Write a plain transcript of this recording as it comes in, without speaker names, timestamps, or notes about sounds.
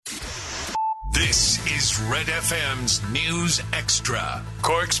This is Red FM's News Extra,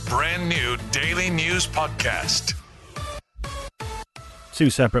 Cork's brand new daily news podcast. Two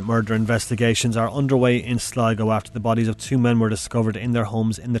separate murder investigations are underway in Sligo after the bodies of two men were discovered in their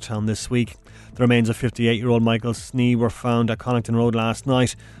homes in the town this week. The remains of 58-year-old Michael Snee were found at Connaughton Road last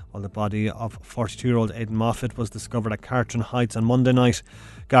night, while the body of 42-year-old Aidan Moffat was discovered at Cartron Heights on Monday night.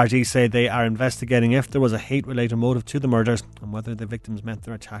 Gardaí say they are investigating if there was a hate-related motive to the murders and whether the victims met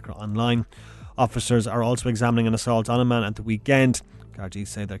their attacker online. Officers are also examining an assault on a man at the weekend. Gardaí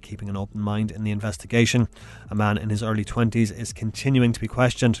say they're keeping an open mind in the investigation. A man in his early 20s is continuing to be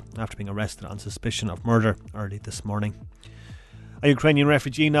questioned after being arrested on suspicion of murder early this morning. A Ukrainian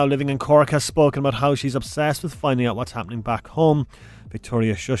refugee now living in Cork has spoken about how she's obsessed with finding out what's happening back home.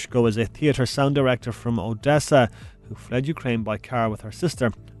 Victoria Shushko is a theatre sound director from Odessa who fled Ukraine by car with her sister,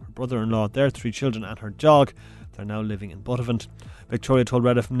 her brother-in-law, their 3 children and her dog. They're now living in Buttevant. Victoria told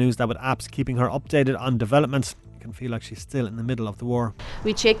Red FM News that with apps keeping her updated on developments, it can feel like she's still in the middle of the war.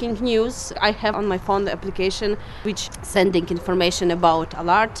 We're checking news. I have on my phone the application which sending information about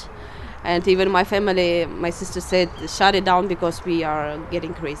alert. And even my family, my sister said, shut it down because we are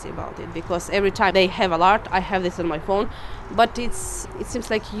getting crazy about it. Because every time they have alert, I have this on my phone. But it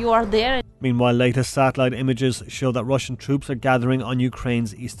seems like you are there. Meanwhile, latest satellite images show that Russian troops are gathering on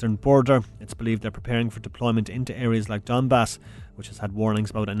Ukraine's eastern border. It's believed they're preparing for deployment into areas like Donbass, which has had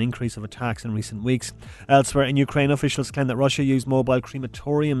warnings about an increase of attacks in recent weeks. Elsewhere in Ukraine, officials claim that Russia used mobile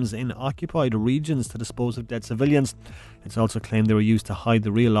crematoriums in occupied regions to dispose of dead civilians. It's also claimed they were used to hide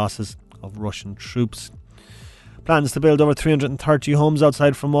the real losses of Russian troops. Plans to build over 330 homes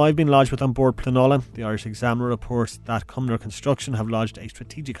outside Fermoy have been lodged with On Board Planola. The Irish Examiner reports that Cumnor Construction have lodged a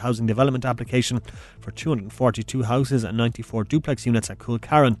strategic housing development application for 242 houses and 94 duplex units at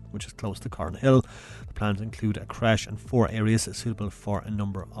Coolcarron, which is close to Cornhill. The plans include a creche and 4 areas suitable for a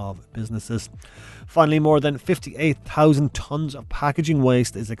number of businesses. Finally, more than 58,000 tonnes of packaging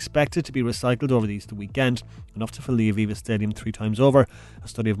waste is expected to be recycled over the Easter weekend, enough to fill the Aviva Stadium 3 times over. A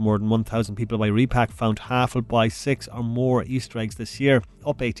study of more than 1,000 people by Repack found half will buy 6 or more Easter eggs this year,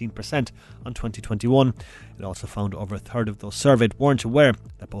 up 18% on 2021. It also found over a third of those surveyed weren't aware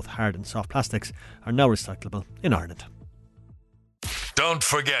that both hard and soft plastics are now recyclable in Ireland. Don't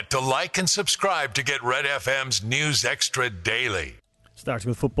forget to like and subscribe to get Red FM's News Extra daily. Starting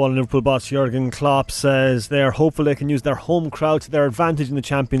with football, Liverpool boss Jürgen Klopp says they're hopeful they can use their home crowd to their advantage in the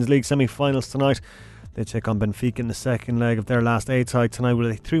Champions League semi-finals tonight. They take on Benfica in the second leg of their last 8-side tonight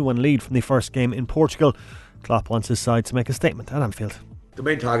with a 3-1 lead from the first game in Portugal. Klopp wants his side to make a statement at Anfield. The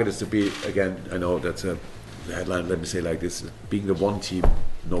main target is to be, again, I know that's the headline, let me say like this, being the one team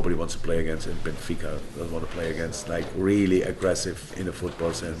nobody wants to play against, and Benfica doesn't want to play against, like really aggressive in a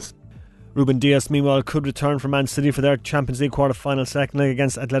football sense. Rúben Dias, meanwhile, could return for Man City for their Champions League quarter-final second leg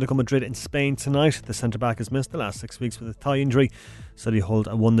against Atletico Madrid in Spain tonight. The centre-back has missed the last 6 weeks with a thigh injury. City hold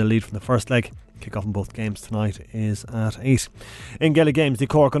a 1-0 lead from the first leg. Kick-off in both games tonight is at 8. In Gaelic games, the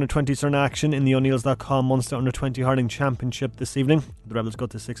Cork Under-20s are in action in the O'Neills.com Munster Under-20 Hurling Championship this evening. The Rebels go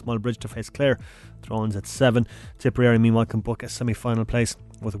to 6 Mile Bridge to face Clare. Throw-ins at 7. Tipperary, meanwhile, can book a semi-final place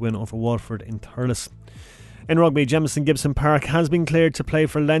with a win over Waterford in Thurles. In rugby, Jamison Gibson Park has been cleared to play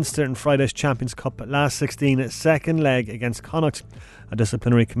for Leinster in Friday's Champions Cup last 16 second leg against Connacht. A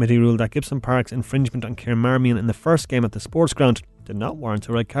disciplinary committee ruled that Gibson Park's infringement on Kieran Marmion in the first game at the sports ground did not warrant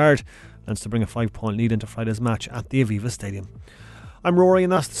a red card. Leinster bring a 5-point lead into Friday's match at the Aviva Stadium. I'm Rory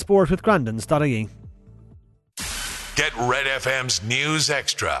and that's the sport with Grandins.ie. Get Red FM's News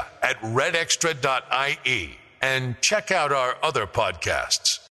Extra at redextra.ie and check out our other podcasts.